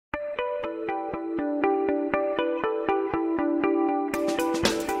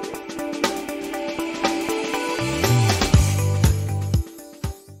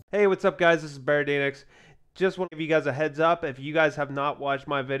what's up guys, this is Baradinix. Just want to give you guys a heads up, if you guys have not watched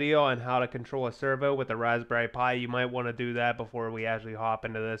my video on how to control a servo with a Raspberry Pi, you might want to do that before we actually hop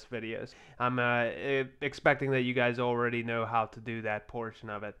into this video. I'm expecting that you guys already know how to do that portion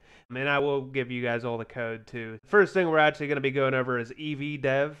of it. And I will give you guys all the code too. First thing we're actually going to be going over is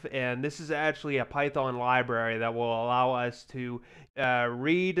evdev, and this is actually a Python library that will allow us to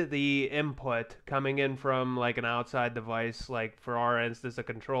read the input coming in from like an outside device, like for our instance a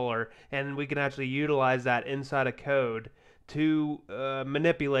controller, and we can actually utilize that inside a code to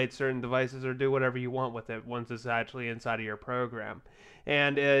manipulate certain devices or do whatever you want with it once it's actually inside of your program.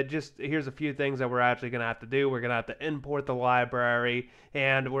 And just here's a few things that we're actually going to have to do. We're going to have to import the library,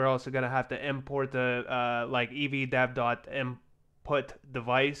 and we're also going to have to import the like evdev.input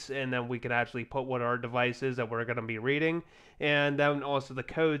device, and then we can actually put what our device is that we're going to be reading, and then also the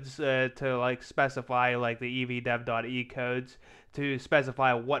codes to like specify like the evdev.e codes to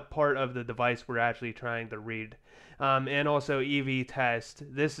specify what part of the device we're actually trying to read. And also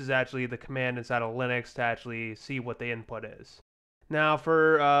evtest. This is actually the command inside of Linux to actually see what the input is. Now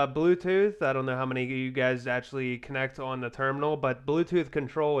for Bluetooth, I don't know how many of you guys actually connect on the terminal, but Bluetooth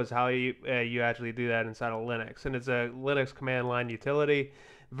control is how you actually do that inside of Linux. And it's a Linux command line utility.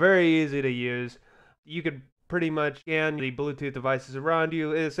 Very easy to use. You could pretty much scan the Bluetooth devices around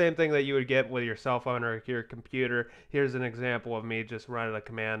you. It's the same thing that you would get with your cell phone or your computer. Here's an example of me just running a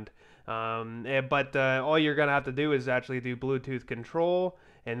command. But all you're going to have to do is actually do Bluetooth control.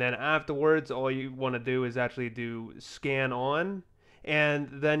 And then afterwards, all you want to do is actually do scan on. And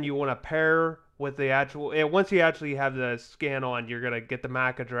then you want to pair with the actual, and once you actually have the scan on, you're going to get the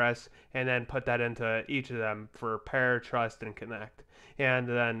MAC address and then put that into each of them for pair, trust, and connect. And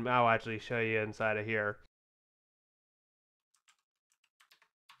then I'll actually show you inside of here.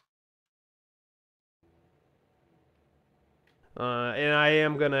 And I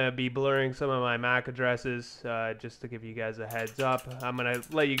am going to be blurring some of my MAC addresses just to give you guys a heads up. I'm going to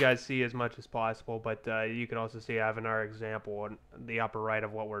let you guys see as much as possible, but you can also see I have another example on the upper right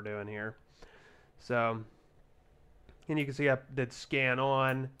of what we're doing here. So, and you can see I did scan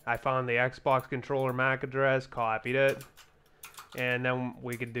on. I found the Xbox controller MAC address, copied it, and then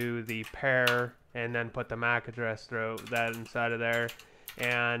we could do the pair and then put the MAC address, throw that inside of there,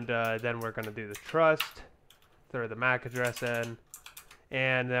 and then we're going to do the trust. Throw the MAC address in,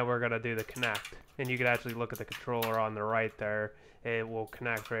 and then we're going to do the connect. And you can actually look at the controller on the right there. It will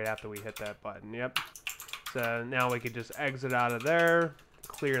connect right after we hit that button. Yep. So now we can just exit out of there,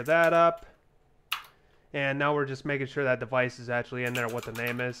 clear that up, and now we're just making sure that device is actually in there, what the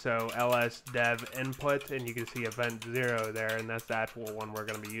name is. So ls dev input, and you can see event 0 there, and that's the actual one we're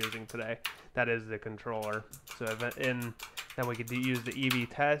going to be using today. That is the controller. So event in, then we could use the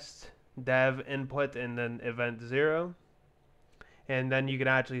evtest dev input and then event 0, and then you can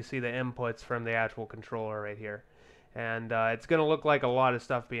actually see the inputs from the actual controller right here. And it's going to look like a lot of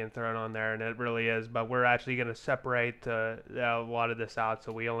stuff being thrown on there, and it really is, but we're actually going to separate a lot of this out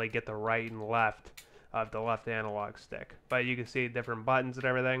so we only get the right and left of the left analog stick. But you can see different buttons and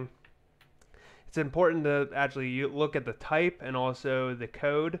everything. It's important to actually look at the type and also the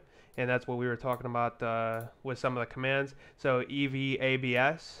code, and that's what we were talking about with some of the commands. So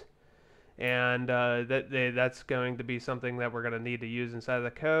evabs, and that's going to be something that we're going to need to use inside of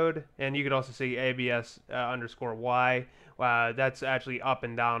the code. And you can also see abs underscore y. That's actually up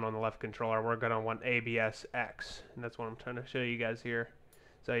and down on the left controller. We're going to want abs x, and that's what I'm trying to show you guys here.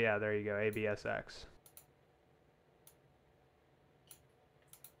 So yeah, there you go, abs x.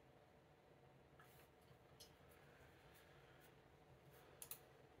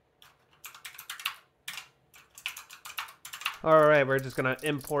 Alright, we're just going to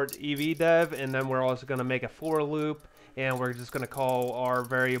import evdev, and then we're also going to make a for loop, and we're just going to call our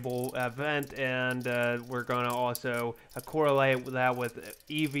variable event, and we're going to also correlate that with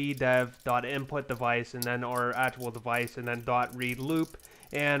evdev.input device, and then our actual device, and then .read loop,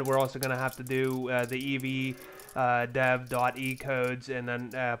 and we're also going to have to do the evdev.e codes, and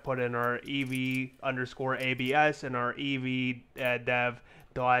then put in our ev underscore abs and our evdev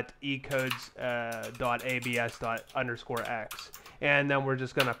 .ecodes .abs underscore x, and then we're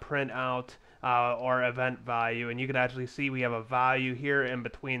just going to print out our event value, and you can actually see we have a value here in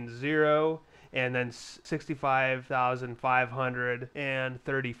between 0 and then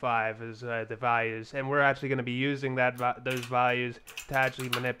 65,535 is the values, and we're actually going to be using those values to actually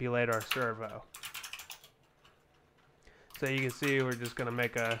manipulate our servo. So you can see we're just going to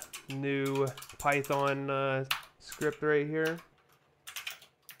make a new Python script right here.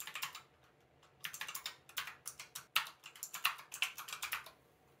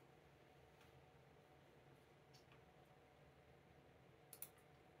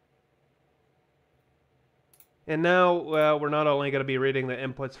 And now we're not only going to be reading the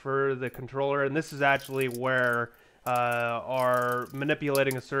inputs for the controller, and this is actually where our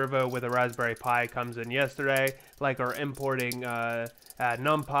manipulating a servo with a Raspberry Pi comes in yesterday, like our importing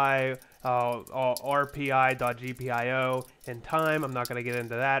NumPy, RPI.GPIO, and time. I'm not going to get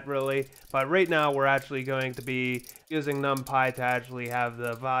into that really, but right now we're actually going to be using NumPy to actually have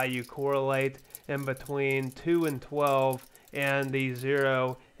the value correlate in between 2 and 12 and the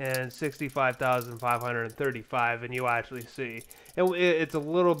 0 and 65,535, and you actually see it's a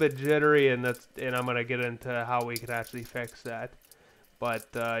little bit jittery, and I'm going to get into how we can actually fix that. But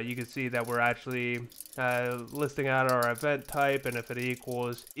you can see that we're actually listing out our event type, and if it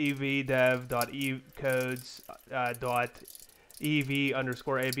equals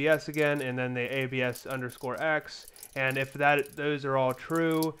evdev.ecodes.ev_abs again, and then the abs_x, and if those are all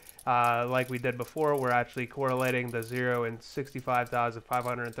true, like we did before, we're actually correlating the 0 and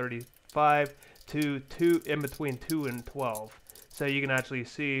 65,535 to 2 in between 2 and 12. So you can actually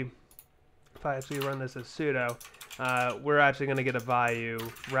see, if I actually run this as sudo, we're actually going to get a value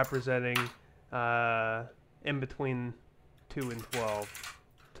representing in between 2 and 12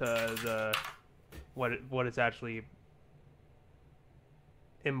 to the what it's actually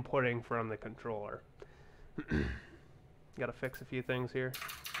importing from the controller. Got to fix a few things here.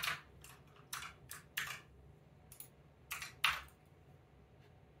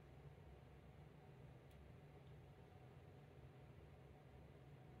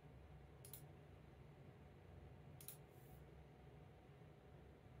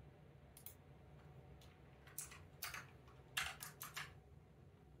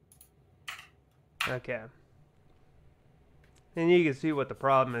 Okay. And you can see what the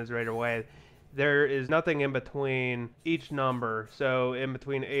problem is right away. There is nothing in between each number. So in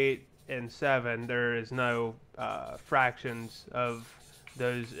between 8 and 7, there is no fractions of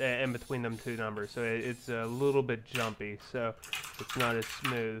those in between them two numbers. So it's a little bit jumpy. So it's not as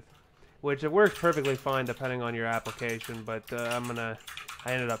smooth. Which it works perfectly fine depending on your application. But I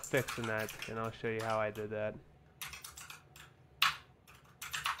ended up fixing that, and I'll show you how I did that.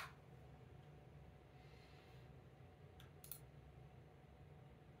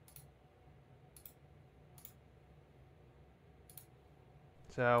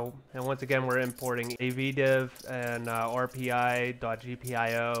 So, and once again, we're importing avdev and rpi.gpio,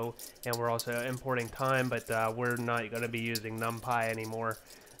 and we're also importing time, but we're not going to be using NumPy anymore.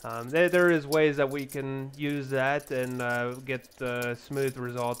 There is ways that we can use that and get smooth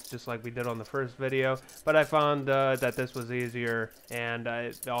results just like we did on the first video, but I found that this was easier, and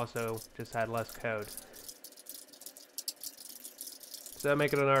it also just had less code. So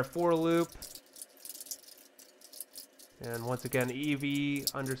make it another for loop. And once again, EV_ABS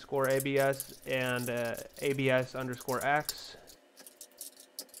and ABS_X.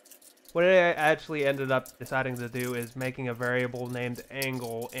 What I actually ended up deciding to do is making a variable named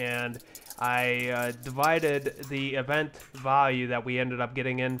angle, and I divided the event value that we ended up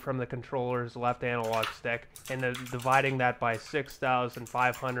getting in from the controller's left analog stick, and dividing that by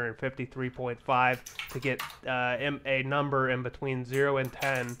 6,553.5 to get a number in between 0 and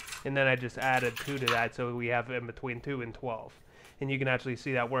 10, and then I just added 2 to that, so we have in between 2 and 12. And you can actually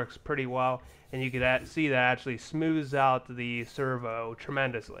see that works pretty well, and you can see that actually smooths out the servo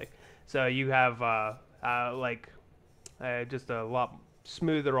tremendously. So you have just a lot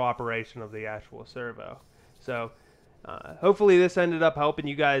smoother operation of the actual servo. So hopefully this ended up helping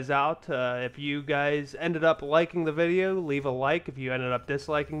you guys out. If you guys ended up liking the video, leave a like. If you ended up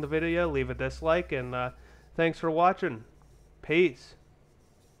disliking the video, leave a dislike. And thanks for watching. Peace.